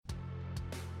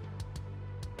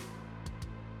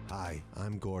Hi,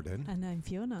 I'm Gordon. And I'm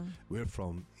Fiona. We're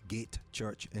from Gate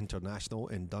Church International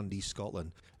in Dundee,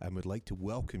 Scotland, and would like to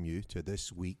welcome you to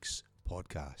this week's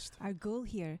podcast. Our goal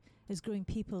here is growing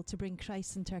people to bring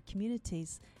Christ into our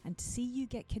communities and to see you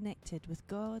get connected with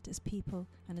God, His people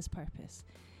and His purpose.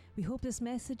 We hope this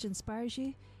message inspires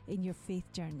you in your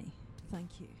faith journey.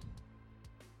 Thank you.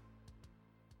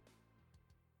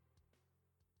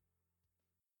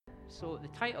 So the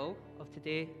title of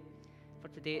today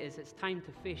is It's Time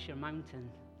to Face Your Mountain.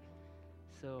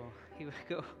 So here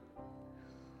we go.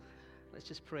 Let's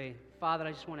just pray. Father,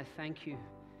 I just want to thank you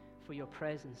for your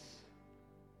presence.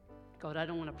 God, I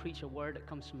don't want to preach a word that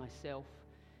comes from myself.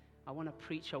 I want to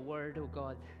preach a word, oh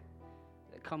God,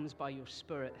 that comes by your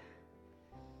Spirit.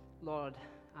 Lord,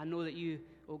 I know that you,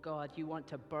 oh God, you want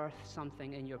to birth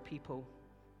something in your people.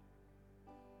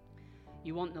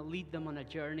 You want to lead them on a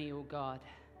journey, oh God.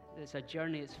 It's a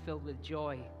journey that's filled with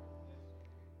joy.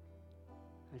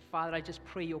 And Father, I just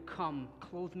pray you'll come,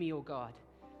 clothe me, oh God.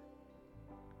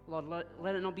 Lord,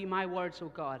 let it not be my words, oh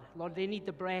God. Lord, they need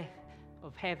the breath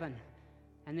of heaven,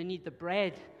 and they need the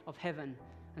bread of heaven.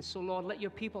 And so, Lord, let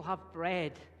your people have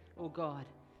bread, oh God.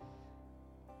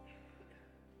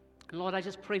 And Lord, I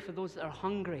just pray for those that are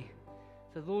hungry,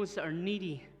 for those that are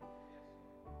needy,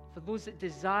 for those that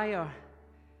desire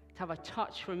to have a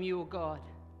touch from you, oh God.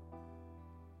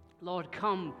 Lord,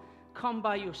 come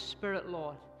by your Spirit,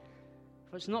 Lord.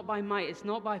 For it's not by might, it's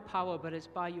not by power, but it's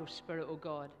by your Spirit, oh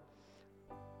God.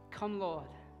 Come, Lord.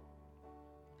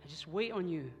 I just wait on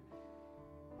you.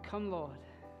 Come, Lord.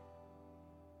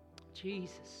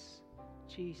 Jesus,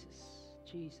 Jesus,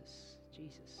 Jesus,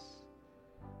 Jesus.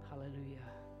 Hallelujah.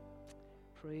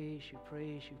 Praise you,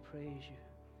 praise you, praise you.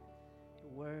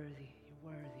 You're worthy,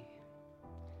 you're worthy.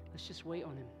 Let's just wait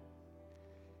on him.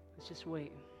 Let's just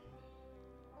wait.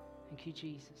 Thank you,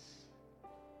 Jesus.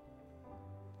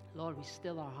 Lord, we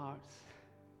still our hearts.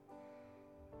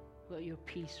 Let your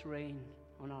peace reign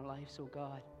on our lives, oh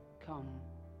God. Come.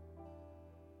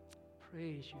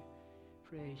 Praise you,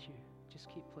 praise you. Just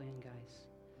keep playing,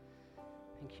 guys.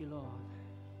 Thank you, Lord.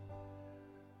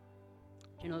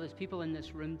 You know, there's people in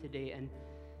this room today, and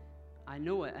I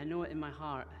know it in my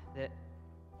heart that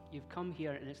you've come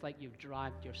here and it's like you've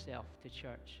dragged yourself to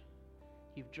church.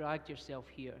 You've dragged yourself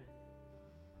here.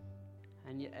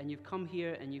 And you've come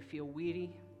here and you feel weary,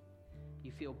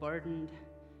 you feel burdened,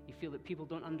 you feel that people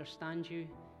don't understand you,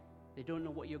 they don't know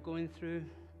what you're going through.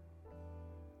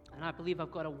 And I believe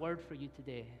I've got a word for you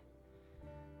today.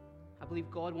 I believe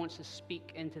God wants to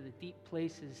speak into the deep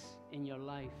places in your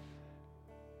life.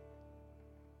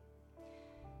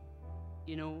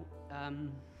 You know,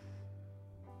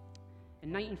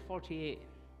 in 1948,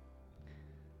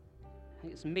 I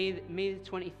think it's May the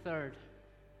 23rd,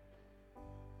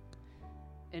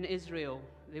 in Israel,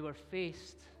 they were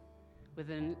faced with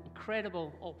an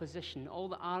incredible opposition. All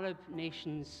the Arab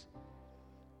nations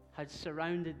had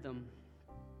surrounded them.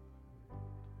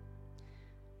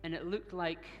 And it looked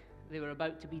like they were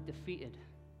about to be defeated.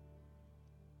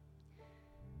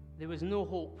 There was no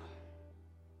hope.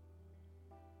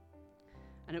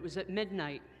 And it was at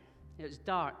midnight. It was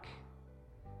dark.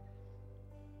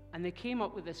 And they came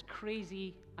up with this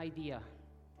crazy idea.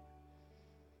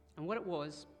 And what it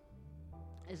was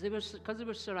is because they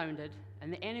were surrounded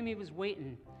and the enemy was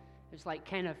waiting. It was like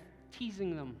kind of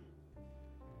teasing them.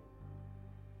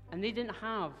 And they didn't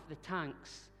have the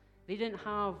tanks. They didn't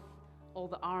have all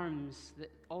the arms that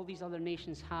all these other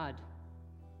nations had.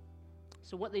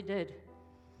 So what they did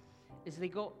is they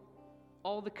got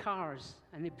all the cars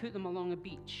and they put them along a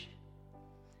beach.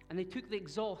 And they took the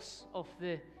exhausts of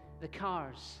the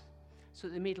cars so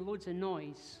that they made loads of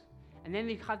noise. And then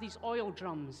they had these oil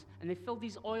drums, and they filled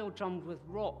these oil drums with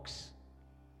rocks.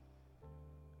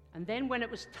 And then when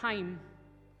it was time,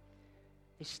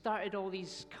 they started all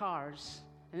these cars,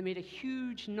 and they made a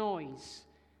huge noise.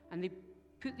 And they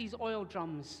put these oil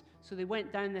drums, so they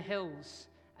went down the hills,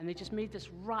 and they just made this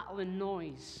rattling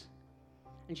noise.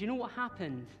 And do you know what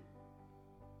happened?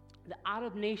 The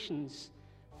Arab nations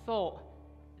thought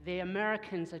the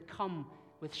Americans had come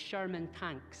with Sherman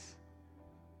tanks,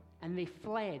 and they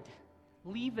fled,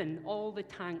 leaving all the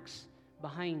tanks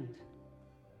behind.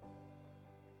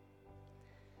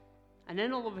 And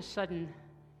then all of a sudden,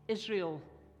 Israel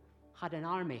had an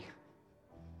army.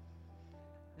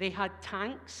 They had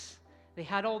tanks, they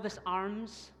had all this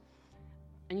arms.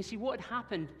 And you see, what had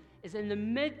happened is in the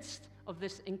midst of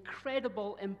this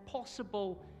incredible,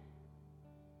 impossible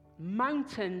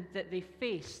mountain that they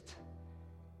faced,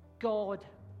 God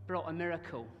brought a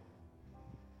miracle.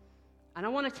 And I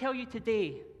want to tell you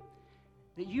today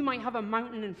that you might have a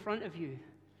mountain in front of you,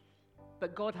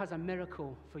 but God has a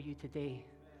miracle for you today.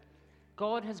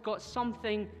 God has got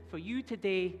something for you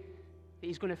today that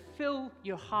He's going to fill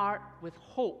your heart with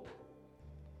hope,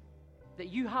 that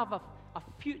you have a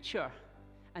future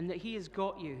and that He has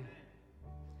got you.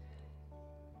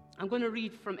 I'm going to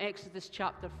read from Exodus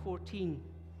chapter 14.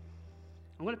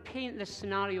 I'm going to paint this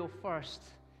scenario first.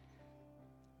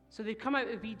 So they'd come out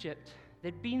of Egypt.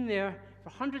 They'd been there for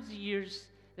hundreds of years.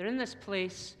 They're in this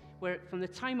place where from the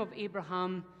time of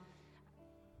Abraham,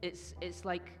 it's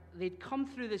like they'd come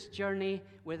through this journey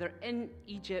where they're in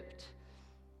Egypt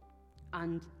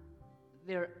and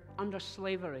they're under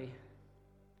slavery.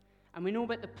 And we know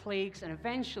about the plagues, and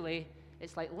eventually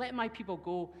it's like, let my people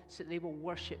go so that they will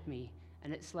worship me.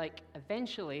 And it's like,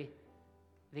 eventually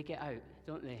they get out,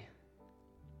 don't they?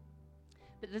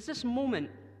 But there's this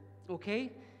moment,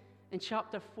 okay, in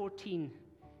chapter 14,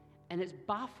 and it's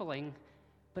baffling,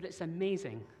 but it's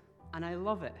amazing, and I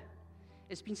love it.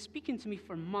 It's been speaking to me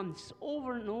for months,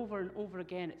 over and over and over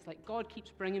again. It's like God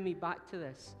keeps bringing me back to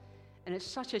this, and it's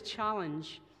such a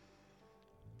challenge.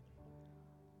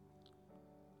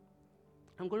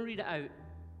 I'm going to read it out,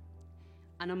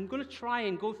 and I'm going to try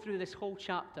and go through this whole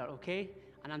chapter, okay?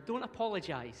 And I don't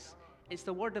apologize. It's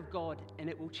the Word of God, and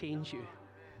it will change you.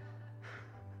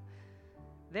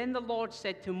 Then the Lord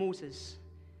said to Moses,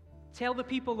 "Tell the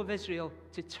people of Israel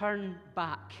to turn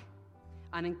back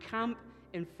and encamp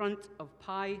in front of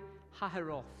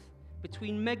Pi-hahiroth,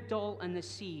 between Migdol and the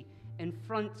sea, in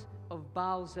front of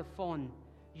Baal-zephon.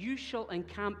 You shall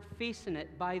encamp facing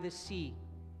it by the sea.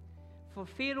 For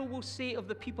Pharaoh will say of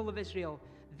the people of Israel,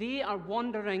 they are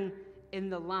wandering in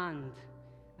the land.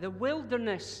 The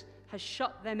wilderness has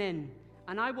shut them in,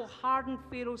 and I will harden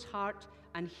Pharaoh's heart,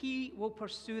 and he will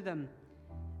pursue them.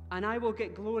 And I will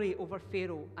get glory over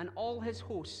Pharaoh and all his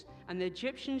hosts, and the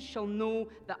Egyptians shall know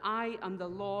that I am the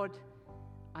Lord."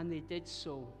 And they did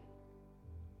so.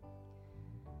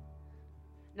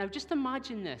 Now just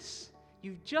imagine this.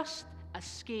 You've just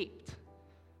escaped.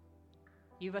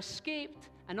 You've escaped,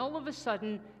 and all of a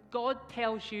sudden, God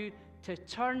tells you to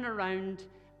turn around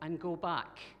and go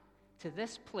back to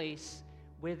this place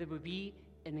where there would be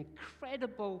an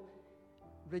incredible,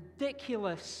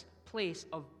 ridiculous place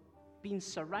of being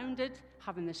surrounded,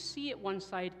 having the sea at one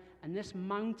side, and this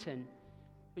mountain,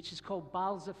 which is called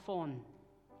Baal-zephon.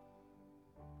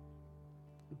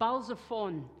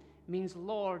 Baal-zephon means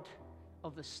Lord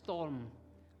of the storm.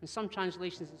 In some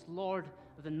translations, it's Lord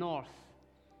of the North.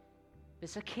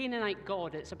 It's a Canaanite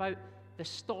god. It's about the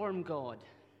storm god.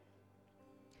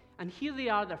 And here they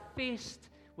are, they're faced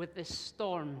with this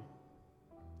storm.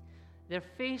 They're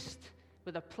faced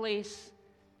with a place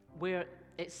where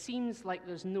it seems like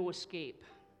there's no escape.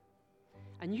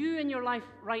 And you in your life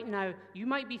right now, you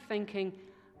might be thinking,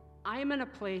 I'm in a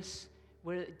place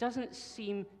where it doesn't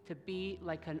seem to be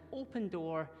like an open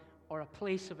door or a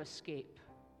place of escape.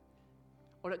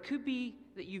 Or it could be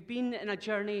that you've been in a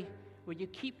journey where you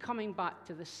keep coming back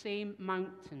to the same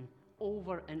mountain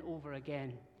over and over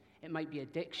again. It might be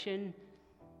addiction.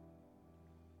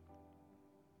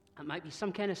 It might be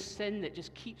some kind of sin that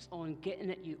just keeps on getting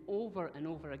at you over and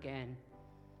over again.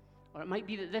 Or it might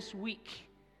be that this week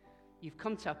you've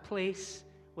come to a place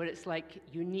where it's like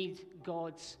you need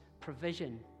God's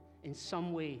provision in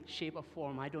some way, shape, or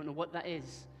form. I don't know what that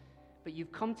is. But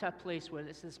you've come to a place where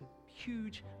there's this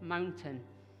huge mountain.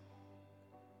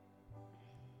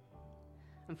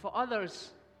 And for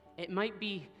others, it might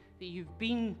be that you've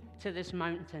been to this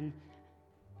mountain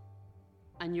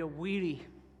and you're weary.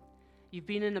 You've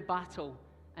been in a battle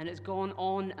and it's gone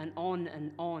on and on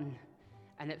and on.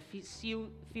 And it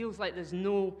feels like there's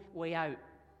no way out.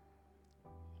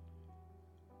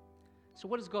 So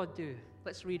what does God do?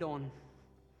 Let's read on.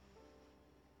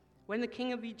 When the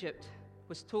king of Egypt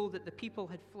was told that the people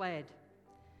had fled,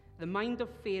 the mind of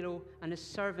Pharaoh and his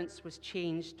servants was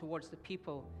changed towards the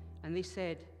people, and they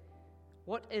said,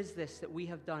 "What is this that we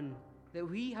have done, that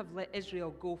we have let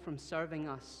Israel go from serving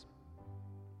us?"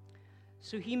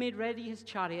 So he made ready his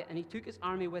chariot, and he took his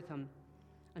army with him,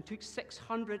 and took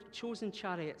 600 chosen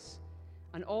chariots,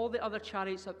 and all the other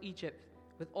chariots of Egypt,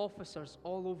 with officers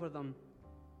all over them.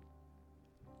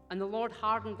 And the Lord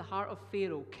hardened the heart of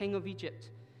Pharaoh, king of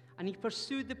Egypt, and he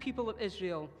pursued the people of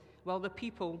Israel, while the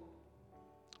people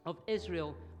of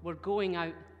Israel were going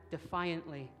out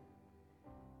defiantly.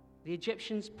 The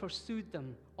Egyptians pursued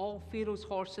them, all Pharaoh's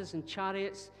horses and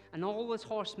chariots, and all his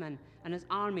horsemen and his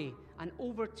army, and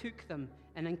overtook them,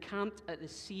 and encamped at the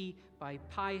sea by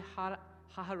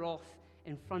Pi-hahiroth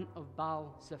in front of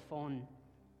Baal-zephon.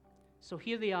 So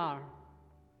here they are.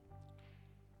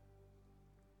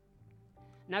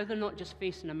 Now they're not just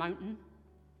facing a mountain,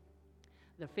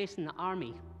 they're facing the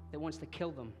army that wants to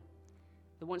kill them,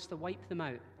 that wants to wipe them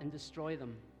out and destroy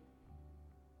them.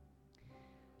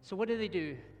 So what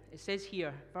do? It says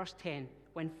here, verse 10,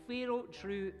 when Pharaoh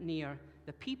drew near,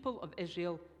 the people of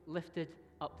Israel lifted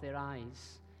up their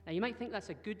eyes. Now you might think that's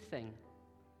a good thing.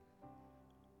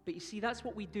 But you see, that's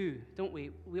what we do, don't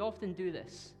we? We often do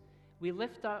this. We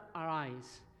lift our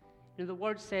eyes. You know, the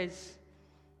word says,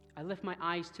 I lift my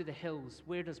eyes to the hills.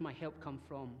 Where does my help come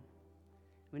from?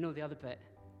 We know the other bit.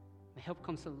 My help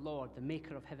comes from the Lord, the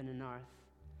maker of heaven and earth.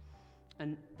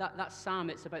 And that psalm,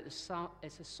 it's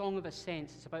a song of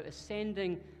ascent. It's about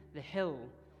ascending the hill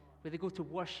where they go to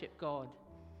worship God.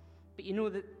 But you know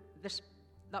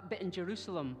that bit in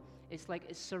Jerusalem, it's like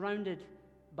it's surrounded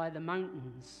by the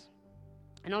mountains.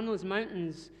 And on those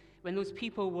mountains, when those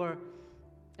people were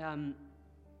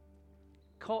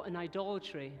caught in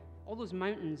idolatry, all those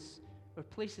mountains were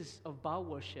places of Baal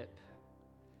worship.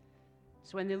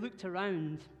 So when they looked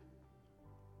around,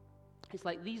 it's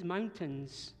like these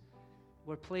mountains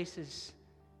were places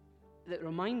that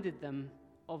reminded them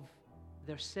of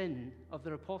their sin, of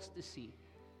their apostasy.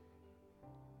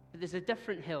 But there's a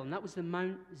different hill, and that was the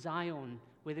Mount Zion,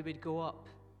 where they would go up.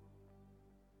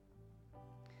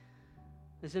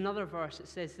 There's another verse that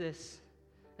says this,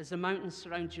 as the mountains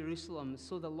surround Jerusalem,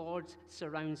 so the Lord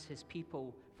surrounds his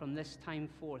people from this time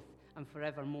forth and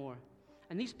forevermore.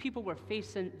 And these people were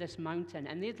facing this mountain,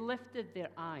 and they'd lifted their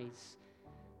eyes.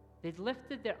 They'd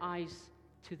lifted their eyes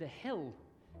to the hill,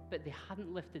 but they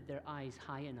hadn't lifted their eyes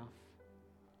high enough.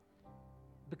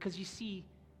 Because you see,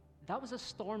 that was a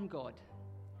storm god.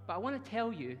 But I want to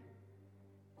tell you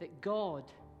that God,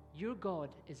 your God,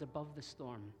 is above the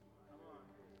storm.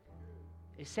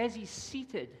 It says he's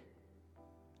seated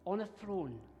on a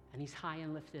throne, and he's high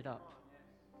and lifted up.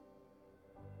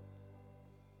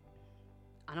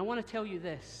 And I want to tell you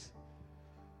this,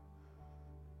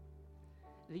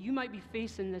 that you might be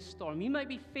facing this storm. You might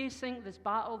be facing this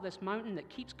battle, this mountain that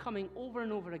keeps coming over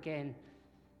and over again.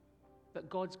 But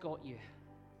God's got you.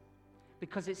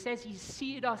 Because it says he's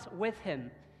seated us with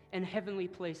him in heavenly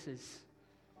places.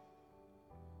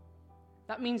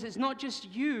 That means it's not just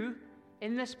you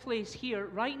in this place here,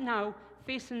 right now,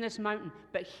 facing this mountain,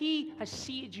 but he has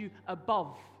seated you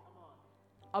above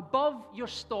your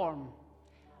storm,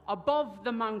 above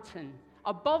the mountain,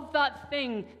 above that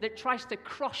thing that tries to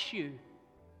crush you.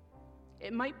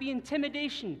 It might be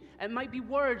intimidation. It might be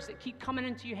words that keep coming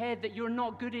into your head that you're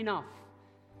not good enough,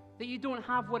 that you don't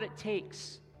have what it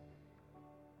takes.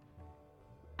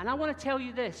 And I want to tell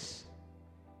you this,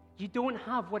 you don't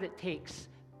have what it takes,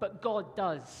 but God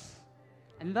does.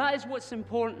 And that is what's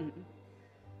important.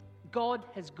 God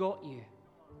has got you.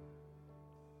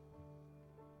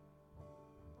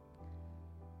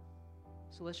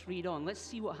 So let's read on. Let's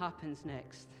see what happens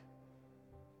next.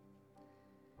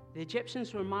 The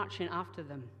Egyptians were marching after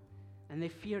them, and they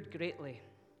feared greatly.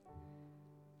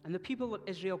 And the people of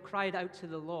Israel cried out to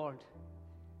the Lord.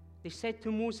 They said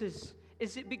to Moses,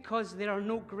 "Is it because there are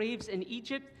no graves in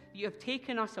Egypt that you have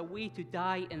taken us away to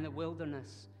die in the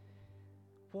wilderness?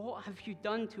 What have you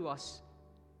done to us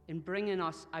in bringing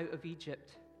us out of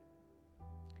Egypt?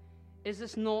 Is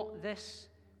this not this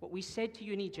what we said to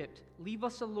you in Egypt? Leave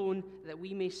us alone that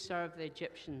we may serve the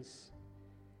Egyptians.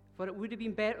 For it would have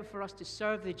been better for us to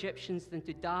serve the Egyptians than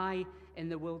to die in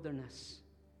the wilderness."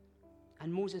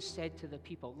 And Moses said to the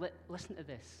people, listen to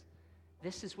this.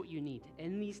 This is what you need.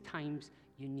 In these times,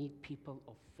 you need people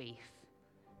of faith.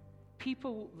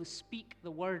 People who speak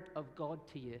the word of God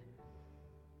to you.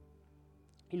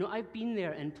 You know, I've been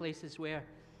there in places where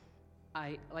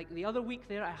like the other week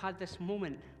there, I had this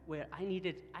moment where I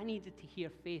needed to hear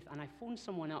faith, and I phoned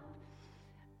someone up,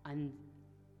 and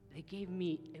they gave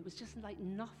me, it was just like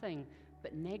nothing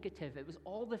but negative. It was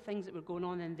all the things that were going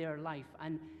on in their life,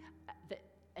 and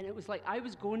it was like I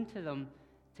was going to them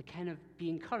to kind of be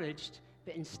encouraged,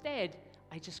 but instead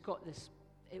I just got this,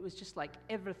 it was just like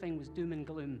everything was doom and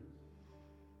gloom.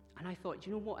 And I thought,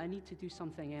 you know what, I need to do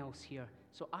something else here.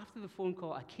 So after the phone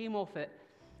call, I came off it,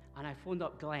 and I phoned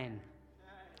up Glenn.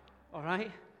 All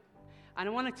right? And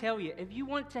I want to tell you, if you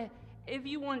want to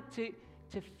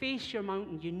face your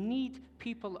mountain, you need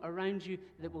people around you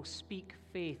that will speak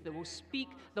faith, that will speak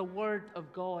the word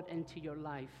of God into your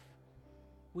life.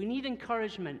 We need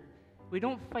encouragement. We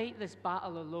don't fight this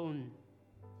battle alone.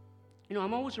 You know,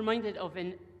 I'm always reminded of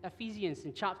in Ephesians,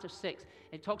 in chapter 6,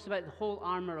 it talks about the whole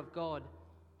armor of God.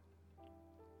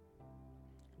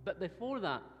 But before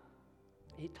that,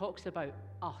 it talks about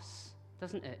us,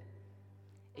 doesn't it?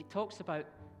 It talks about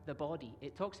the body.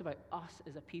 It talks about us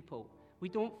as a people. We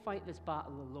don't fight this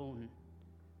battle alone.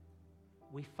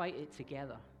 We fight it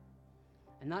together.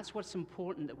 And that's what's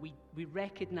important, that we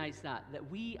recognize that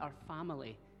we are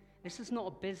family. This is not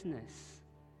a business.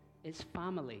 It's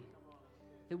family.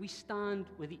 That we stand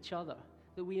with each other.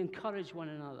 that we encourage one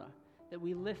another, that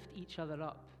we lift each other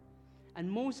up. And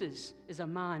Moses is a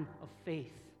man of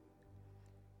faith.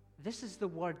 This is the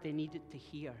word they needed to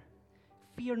hear.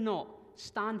 Fear not,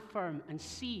 stand firm, and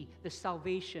see the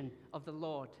salvation of the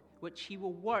Lord, which he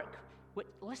will work.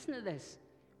 Listen to this,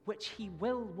 which he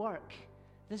will work.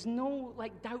 There's no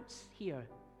doubts here.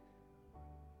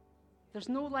 There's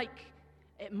no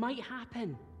it might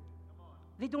happen.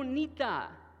 They don't need that.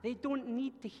 They don't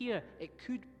need to hear it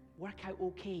could work out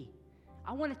okay.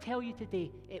 I want to tell you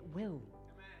today, it will. Amen.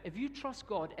 If you trust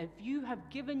God, if you have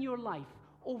given your life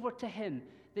over to him,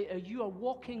 that you are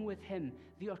walking with him,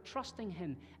 that you are trusting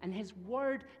him, and his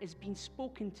word is being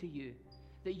spoken to you,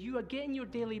 that you are getting your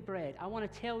daily bread, I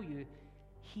want to tell you,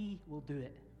 he will do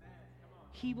it.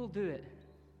 He will do it.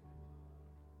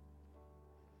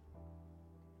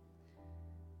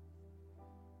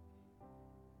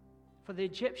 For the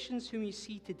Egyptians whom you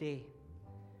see today,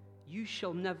 you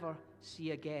shall never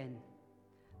see again.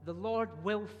 The Lord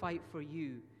will fight for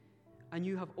you, and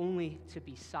you have only to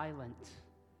be silent.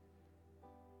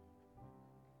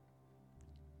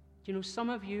 Do you know, some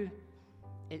of you,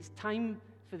 it's time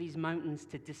for these mountains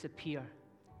to disappear.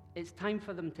 It's time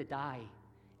for them to die.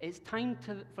 It's time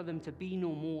for them to be no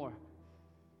more.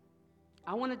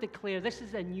 I want to declare this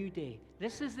is a new day.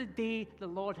 This is the day the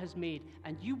Lord has made,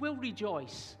 and you will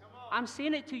rejoice. I'm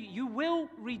saying it to you. You will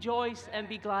rejoice and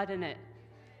be glad in it.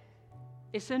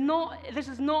 This is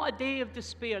not a day of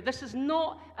despair. This is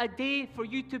not a day for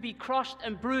you to be crushed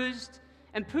and bruised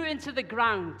and put into the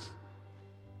ground.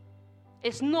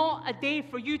 It's not a day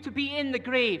for you to be in the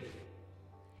grave.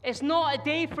 It's not a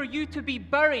day for you to be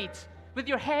buried with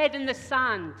your head in the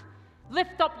sand.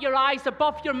 Lift up your eyes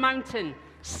above your mountain.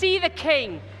 See the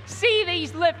King. See that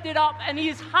he's lifted up and he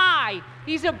is high.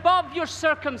 He's above your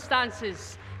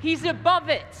circumstances. He's above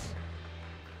it.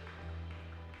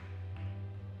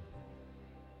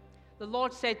 The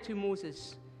Lord said to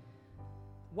Moses,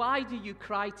 "Why do you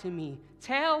cry to me?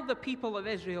 Tell the people of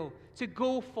Israel to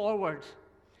go forward."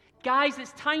 Guys,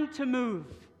 it's time to move.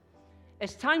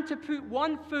 It's time to put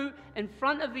one foot in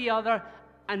front of the other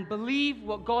and believe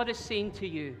what God is saying to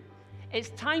you. It's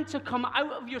time to come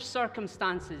out of your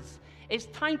circumstances. It's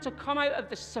time to come out of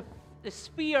the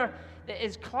sphere that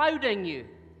is clouding you,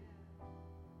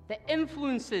 the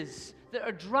influences that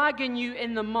are dragging you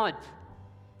in the mud.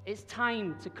 It's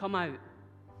time to come out.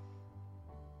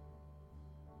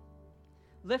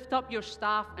 Lift up your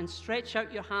staff and stretch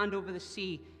out your hand over the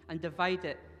sea and divide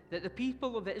it, that the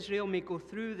people of Israel may go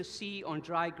through the sea on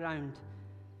dry ground.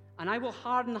 And I will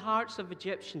harden the hearts of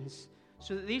Egyptians,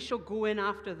 so that they shall go in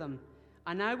after them.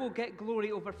 And I will get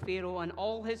glory over Pharaoh and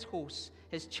all his hosts,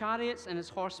 his chariots and his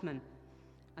horsemen.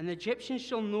 And the Egyptians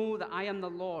shall know that I am the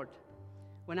Lord,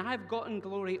 when I have gotten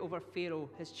glory over Pharaoh,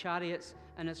 his chariots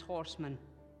and his horsemen.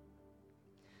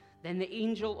 Then the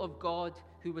angel of God,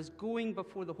 who was going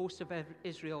before the host of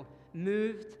Israel,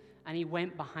 moved and he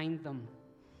went behind them.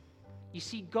 You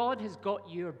see, God has got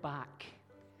your back.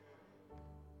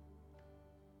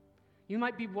 You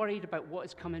might be worried about what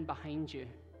is coming behind you.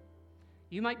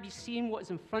 You might be seeing what is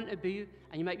in front of you,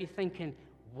 and you might be thinking,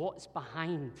 what's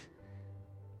behind?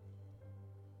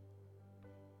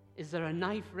 Is there a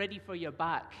knife ready for your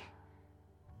back?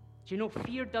 Do you know,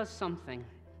 fear does something.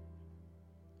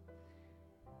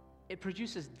 It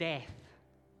produces death.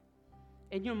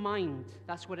 In your mind,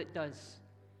 that's what it does.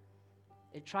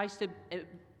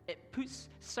 It puts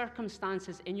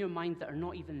circumstances in your mind that are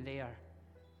not even there.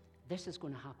 This is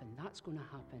going to happen, that's going to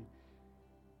happen.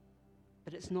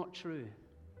 But it's not true.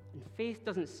 And faith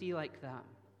doesn't see like that.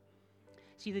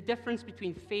 See, the difference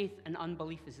between faith and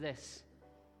unbelief is this.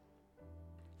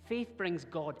 Faith brings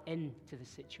God into the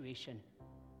situation.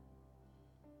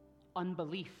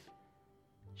 Unbelief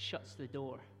shuts the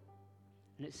door.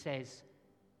 And it says,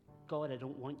 God, I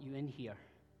don't want you in here.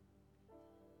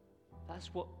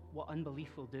 That's what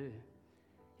unbelief will do.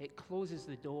 It closes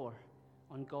the door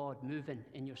on God moving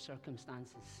in your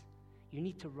circumstances. You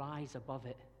need to rise above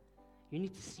it. You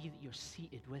need to see that you're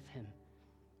seated with him.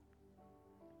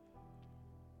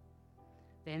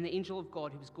 Then the angel of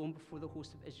God, who was going before the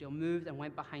host of Israel, moved and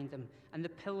went behind them. And the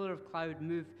pillar of cloud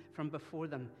moved from before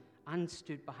them and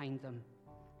stood behind them,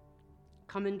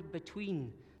 coming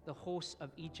between the hosts of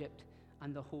Egypt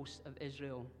and the hosts of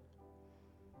Israel.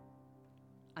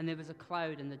 And there was a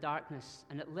cloud in the darkness,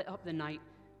 and it lit up the night,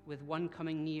 with one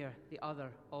coming near the other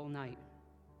all night.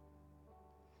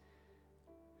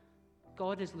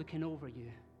 God is looking over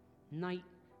you night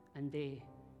and day.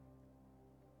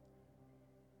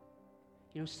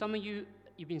 You know, some of you've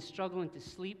been struggling to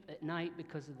sleep at night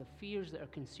because of the fears that are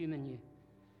consuming you,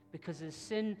 because of the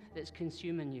sin that's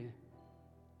consuming you.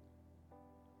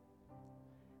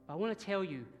 But I want to tell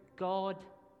you, God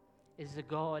is the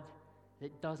God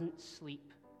that doesn't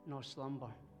sleep nor slumber.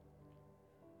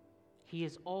 He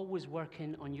is always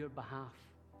working on your behalf.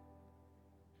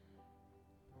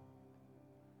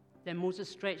 Then Moses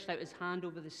stretched out his hand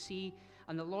over the sea,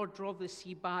 and the Lord drove the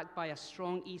sea back by a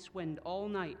strong east wind all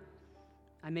night.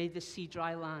 I made the sea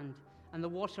dry land, and the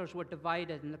waters were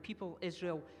divided, and the people of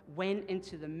Israel went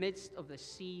into the midst of the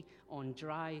sea on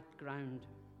dry ground,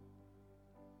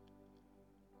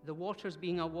 the waters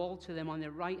being a wall to them on their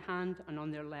right hand and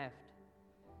on their left.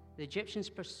 The Egyptians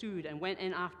pursued and went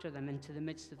in after them into the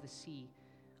midst of the sea,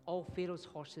 all Pharaoh's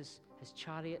horses, his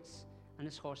chariots, and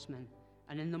his horsemen.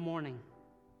 And in the morning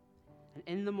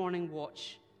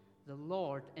watch, the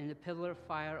Lord in the pillar of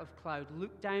fire of cloud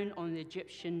looked down on the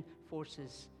Egyptian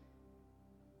forces.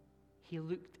 He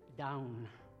looked down.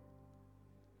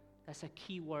 That's a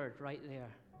key word right there,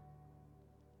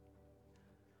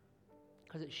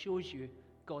 because it shows you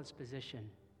God's position.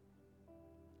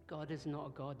 God is not a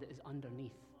God that is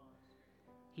underneath.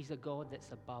 He's a God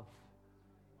that's above.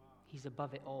 He's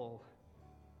above it all.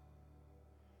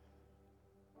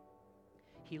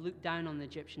 He looked down on the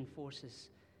Egyptian forces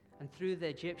and threw the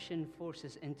Egyptian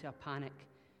forces into a panic,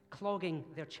 clogging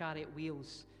their chariot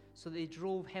wheels. So they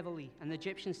drove heavily, and the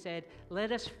Egyptians said,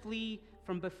 "Let us flee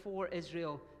from before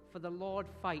Israel, for the Lord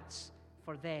fights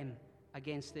for them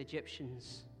against the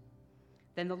Egyptians."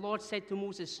 Then the Lord said to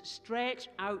Moses, "Stretch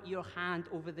out your hand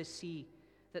over the sea,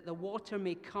 that the water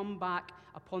may come back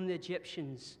upon the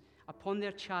Egyptians, upon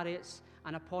their chariots,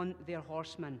 and upon their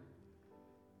horsemen."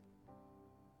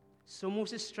 So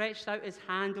Moses stretched out his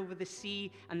hand over the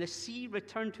sea, and the sea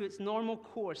returned to its normal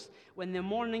course when the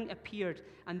morning appeared,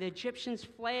 and the Egyptians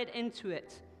fled into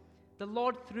it. The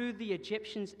Lord threw the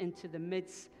Egyptians into the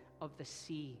midst of the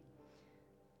sea.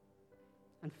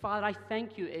 And Father, I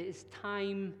thank you. It is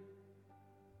time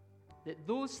that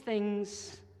those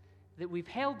things that we've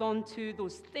held on to,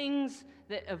 those things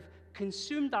that have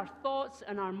consumed our thoughts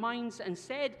and our minds and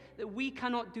said that we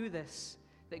cannot do this,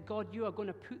 that God, you are going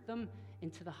to put them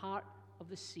into the heart of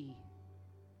the sea.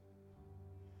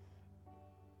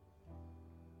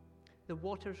 The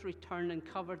waters returned and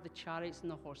covered the chariots and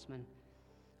the horsemen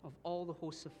of all the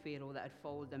hosts of Pharaoh that had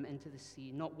followed them into the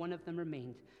sea. Not one of them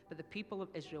remained, but the people of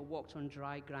Israel walked on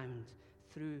dry ground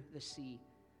through the sea,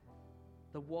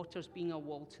 the waters being a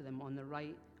wall to them on their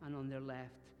right and on their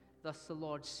left. Thus the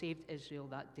Lord saved Israel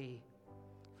that day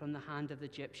from the hand of the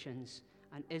Egyptians,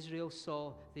 and Israel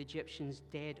saw the Egyptians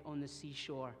dead on the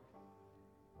seashore.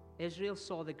 Israel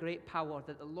saw the great power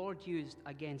that the Lord used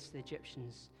against the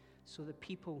Egyptians. So the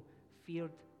people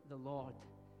feared the Lord,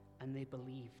 and they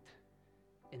believed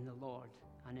in the Lord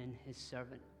and in his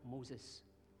servant Moses.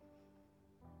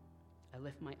 I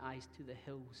lift my eyes to the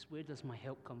hills. Where does my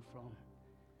help come from?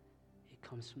 It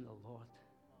comes from the Lord,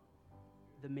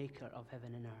 the maker of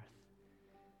heaven and earth.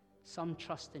 Some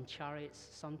trust in chariots,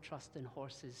 some trust in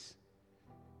horses,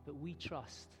 but we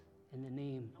trust in the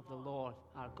name of the Lord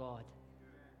our God.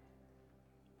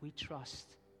 We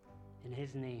trust in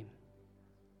his name.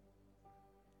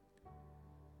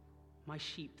 My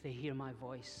sheep, they hear my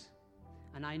voice,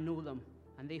 and I know them,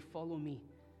 and they follow me.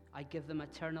 I give them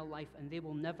eternal life, and they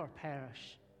will never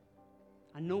perish,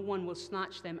 and no one will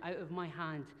snatch them out of my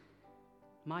hand.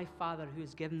 My Father who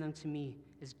has given them to me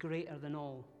is greater than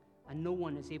all, and no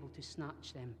one is able to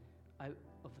snatch them out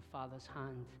of the Father's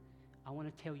hand. I want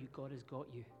to tell you, God has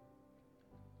got you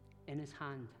in his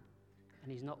hand,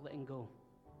 and he's not letting go.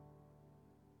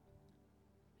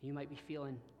 You might be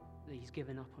feeling that he's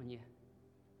given up on you.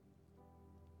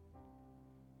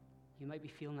 You might be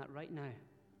feeling that right now.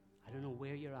 I don't know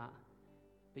where you're at,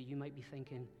 but you might be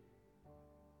thinking,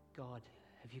 God,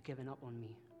 have you given up on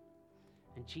me?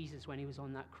 And Jesus, when he was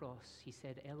on that cross, he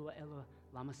said, Eloi, Eloi,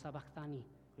 lama sabachthani,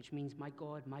 which means, my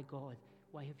God,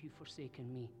 why have you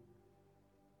forsaken me?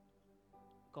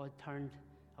 God turned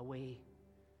away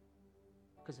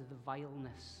because of the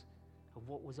vileness of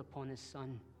what was upon his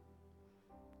son.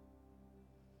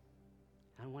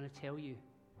 I want to tell you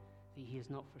that he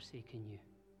has not forsaken you.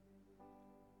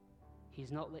 He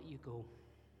has not let you go.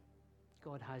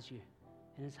 God has you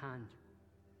in his hand.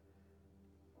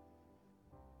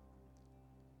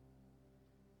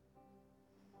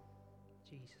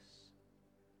 Jesus.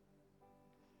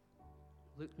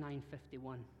 Luke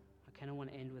 9:51. I kind of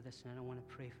want to end with this, and I want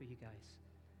to pray for you guys.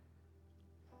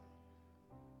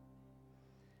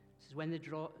 This is when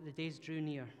the days drew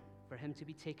near for him to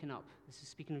be taken up. This is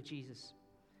speaking of Jesus.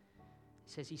 It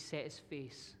says he set his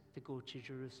face to go to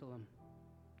Jerusalem.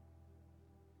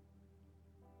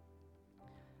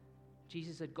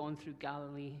 Jesus had gone through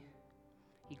Galilee.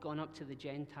 He'd gone up to the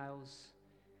Gentiles.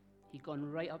 He'd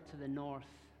gone right up to the north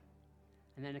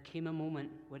And then there came a moment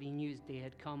where he knew his day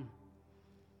had come.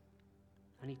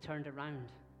 And he turned around,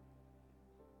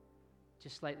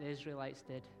 just like the Israelites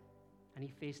did, and he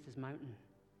faced his mountain.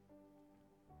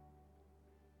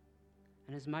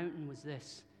 And his mountain was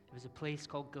this. It was a place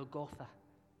called Golgotha,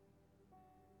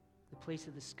 the place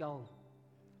of the skull.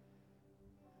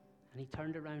 And he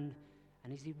turned around,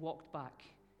 and as he walked back,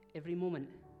 every moment,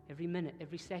 every minute,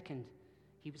 every second,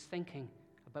 he was thinking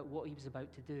about what he was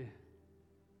about to do.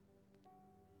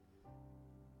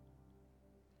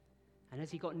 And as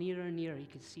he got nearer and nearer, he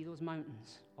could see those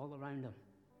mountains all around him,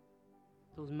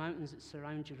 those mountains that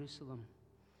surround Jerusalem.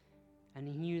 And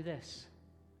he knew this,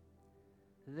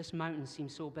 that this mountain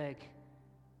seemed so big,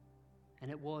 and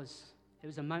it was. It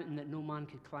was a mountain that no man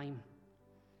could climb.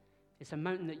 It's a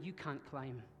mountain that you can't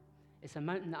climb. It's a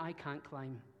mountain that I can't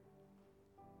climb.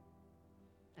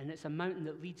 And it's a mountain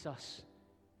that leads us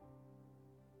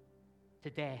to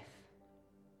death.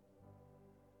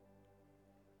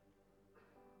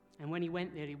 And when he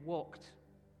went there, he walked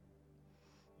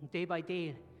day by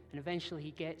day, and eventually he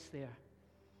gets there,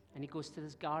 and he goes to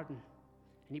this garden,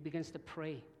 and he begins to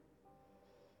pray.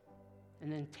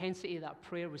 And the intensity of that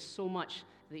prayer was so much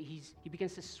that he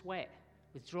begins to sweat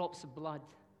with drops of blood.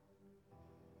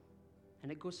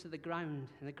 And it goes to the ground,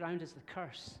 and the ground is the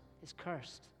curse. It's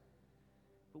cursed.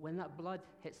 But when that blood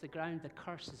hits the ground, the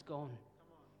curse is gone.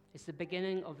 It's the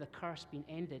beginning of the curse being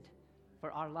ended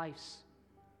for our lives.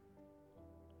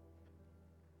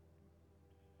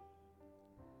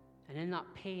 And in that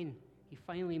pain, he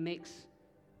finally makes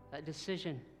that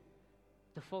decision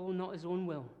to follow not his own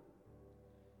will.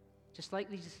 Just like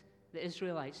the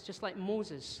Israelites, just like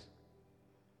Moses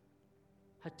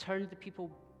had turned the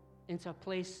people into a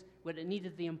place where it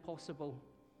needed the impossible.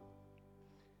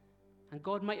 And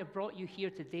God might have brought you here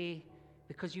today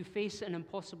because you face an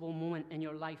impossible moment in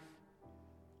your life.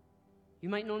 You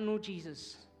might not know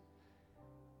Jesus.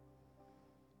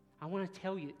 I want to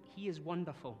tell you, he is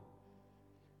wonderful.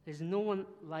 There's no one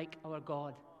like our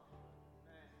God.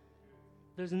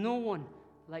 There's no one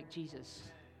like Jesus.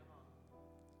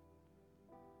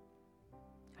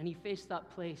 And he faced that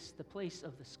place, the place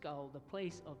of the skull, the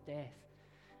place of death.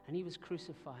 And he was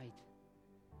crucified.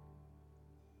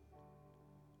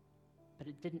 But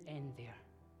it didn't end there.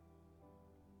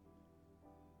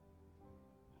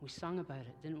 We sang about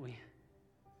it, didn't we?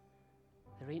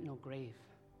 There ain't no grave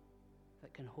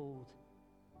that can hold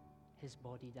his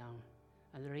body down.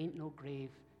 And there ain't no grave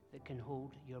that can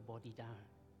hold your body down.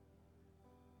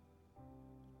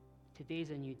 Today's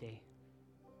a new day.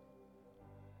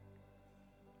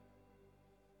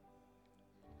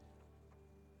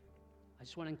 I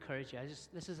just want to encourage you.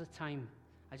 This is a time.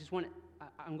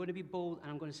 I'm going to be bold, and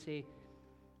I'm going to say,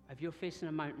 if you're facing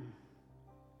a mountain,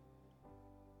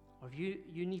 or if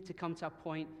you need to come to a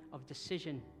point of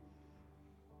decision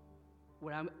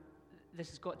where this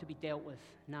has got to be dealt with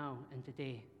now and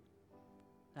today,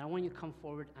 then I want you to come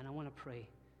forward, and I want to pray.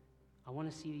 I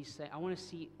want to see these things. I want to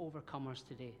see overcomers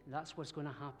today. That's what's going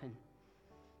to happen.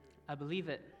 I believe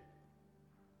it.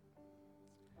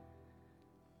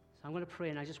 So I'm going to pray,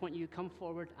 and I just want you to come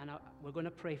forward, and we're going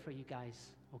to pray for you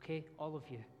guys, okay? All of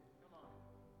you.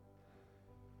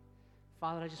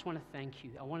 Father, I just want to thank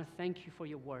you. I want to thank you for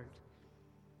your word.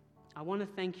 I want to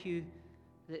thank you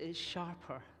that it's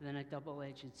sharper than a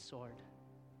double-edged sword.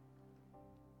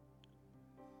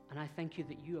 And I thank you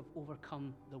that you have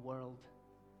overcome the world.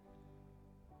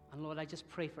 And Lord, I just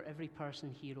pray for every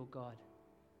person here, oh God.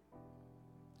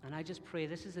 And I just pray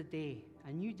this is a day,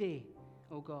 a new day,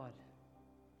 oh God.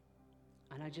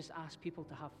 And I just ask people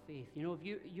to have faith. You know,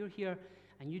 if you're here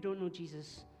and you don't know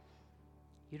Jesus,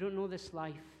 you don't know this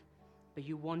life, but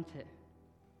you want it.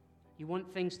 You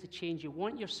want things to change. You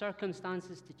want your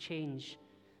circumstances to change.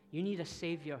 You need a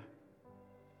Savior.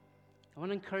 I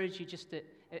want to encourage you just to,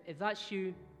 if that's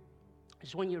you, I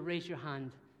just want you to raise your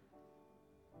hand.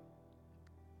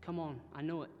 Come on, I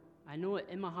know it. I know it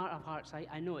in my heart of hearts.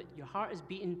 I know it. Your heart is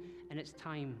beating and it's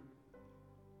time.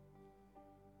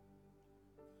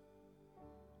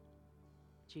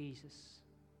 Jesus.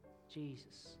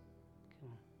 Jesus. Come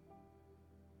on.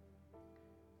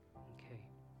 Okay.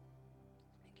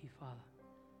 Thank you, Father.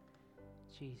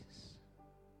 Jesus.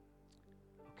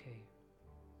 Okay.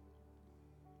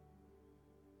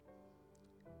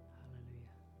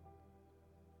 Hallelujah.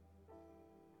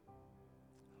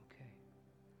 Okay.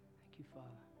 Thank you,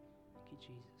 Father. Thank you,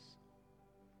 Jesus.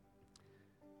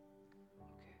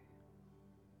 Okay.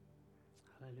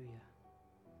 Hallelujah.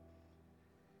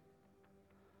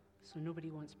 So nobody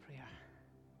wants prayer.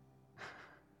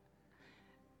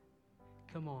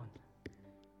 Come on.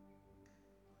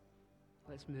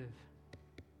 Let's move.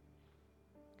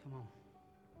 Come on.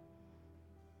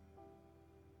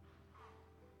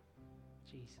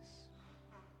 Jesus.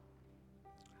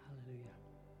 Hallelujah.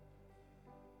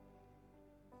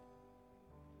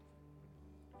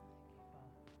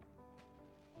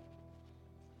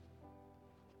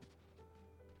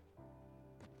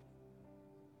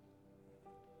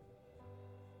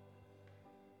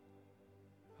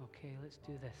 Okay, let's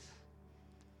do this.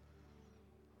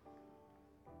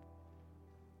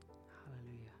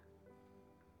 Hallelujah.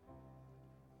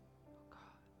 Oh God.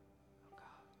 Oh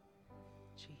God.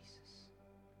 Jesus.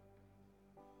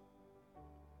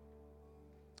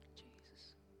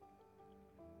 Jesus.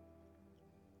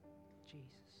 Jesus.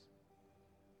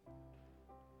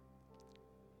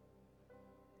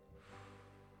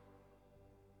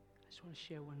 I just want to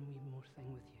share one wee more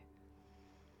thing with you.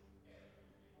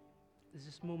 There's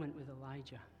this moment with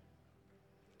Elijah,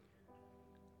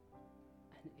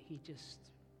 and he just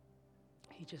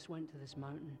went to this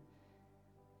mountain,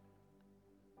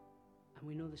 and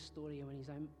we know the story when he's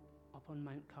up on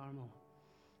Mount Carmel,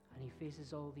 and he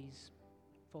faces all these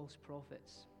false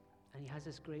prophets, and he has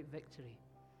this great victory,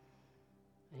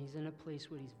 and he's in a place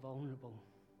where he's vulnerable.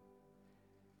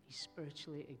 He's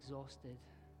spiritually exhausted.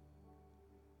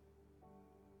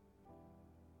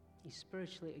 He's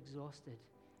spiritually exhausted.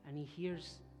 And he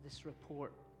hears this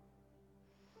report.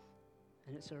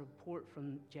 And it's a report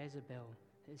from Jezebel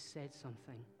that has said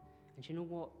something. And you know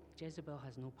what? Jezebel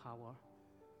has no power.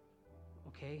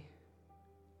 Okay?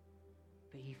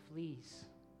 But he flees.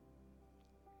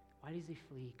 Why does he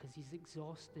flee? Because he's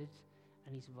exhausted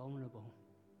and he's vulnerable.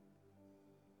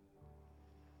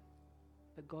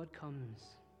 But God comes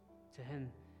to him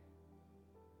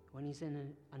when he's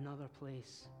in another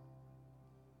place.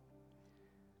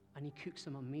 And he cooks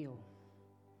him a meal.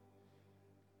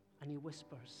 And he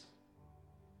whispers.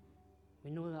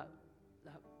 We know that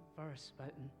verse about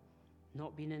him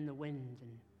not being in the wind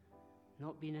and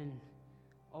not being in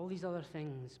all these other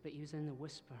things, but he was in the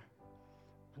whisper.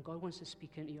 And God wants to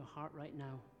speak into your heart right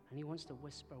now, and he wants to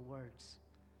whisper words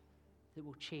that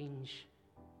will change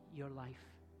your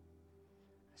life.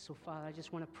 So, Father, I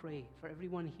just want to pray for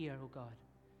everyone here, oh God.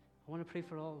 I want to pray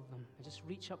for all of them. And just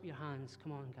reach up your hands.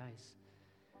 Come on, guys.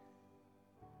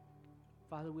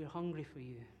 Father, we're hungry for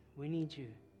you. We need you.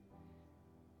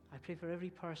 I pray for every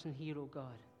person here, oh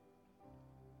God.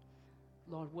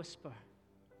 Lord, whisper.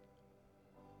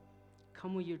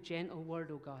 Come with your gentle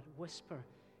word, oh God. Whisper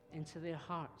into their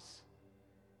hearts.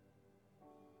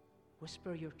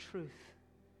 Whisper your truth,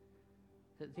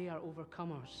 that they are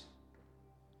overcomers.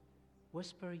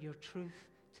 Whisper your truth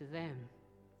to them,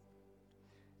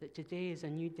 that today is a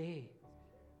new day,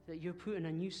 that you're putting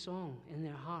a new song in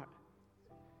their heart.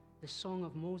 The song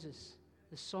of Moses,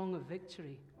 the song of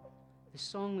victory, the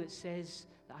song that says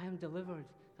that I am delivered,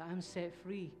 that I am set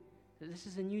free, that this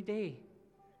is a new day.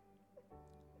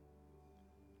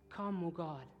 Come, O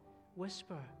God,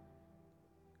 whisper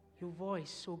your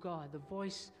voice, O God, the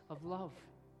voice of love,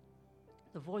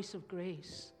 the voice of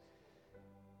grace,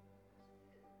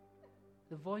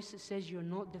 the voice that says you're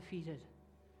not defeated,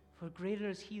 for greater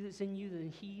is he that's in you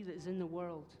than he that is in the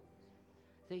world.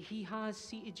 That he has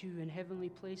seated you in heavenly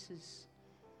places.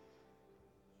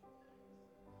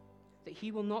 That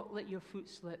he will not let your foot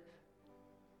slip.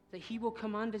 That he will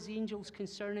command his angels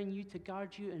concerning you to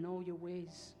guard you in all your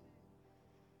ways.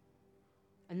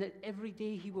 And that every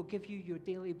day he will give you your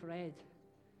daily bread.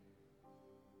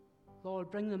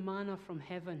 Lord, bring the manna from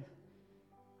heaven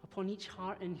upon each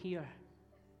heart in here.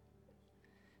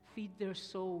 Feed their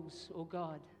souls, O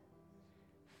God.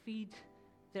 Feed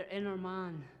their inner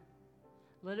man.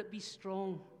 Let it be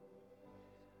strong.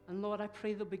 And Lord, I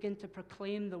pray they'll begin to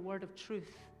proclaim the word of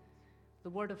truth,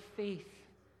 the word of faith,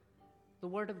 the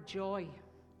word of joy.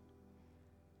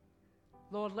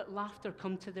 Lord, let laughter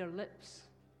come to their lips.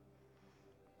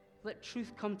 Let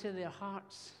truth come to their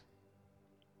hearts.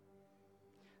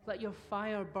 Let your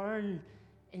fire burn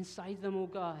inside them, O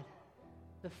God.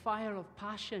 The fire of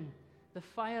passion, the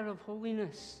fire of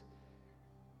holiness,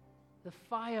 the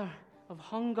fire of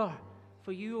hunger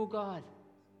for you, O God.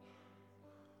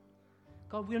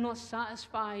 God, we're not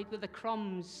satisfied with the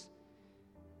crumbs.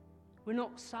 We're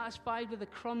not satisfied with the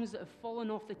crumbs that have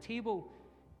fallen off the table.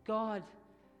 God,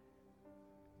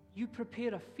 you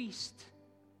prepare a feast.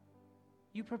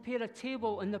 You prepare a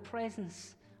table in the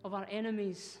presence of our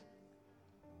enemies.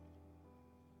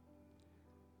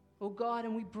 Oh God,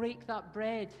 and we break that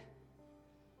bread,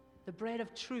 the bread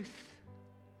of truth,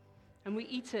 and we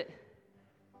eat it,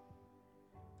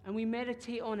 and we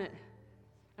meditate on it,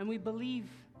 and we believe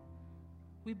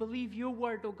your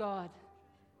word, oh God.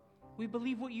 We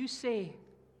believe what you say.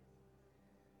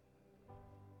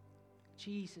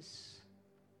 Jesus,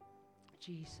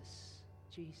 Jesus,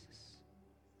 Jesus,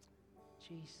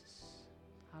 Jesus.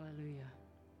 Hallelujah.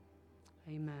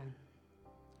 Amen.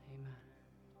 Amen.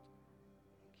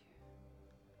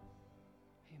 Thank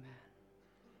you. Amen.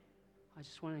 I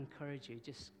just want to encourage you.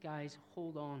 Just, guys,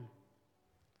 hold on.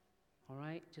 All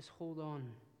right? Just hold on.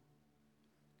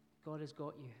 God has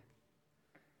got you.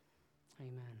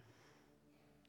 Amen.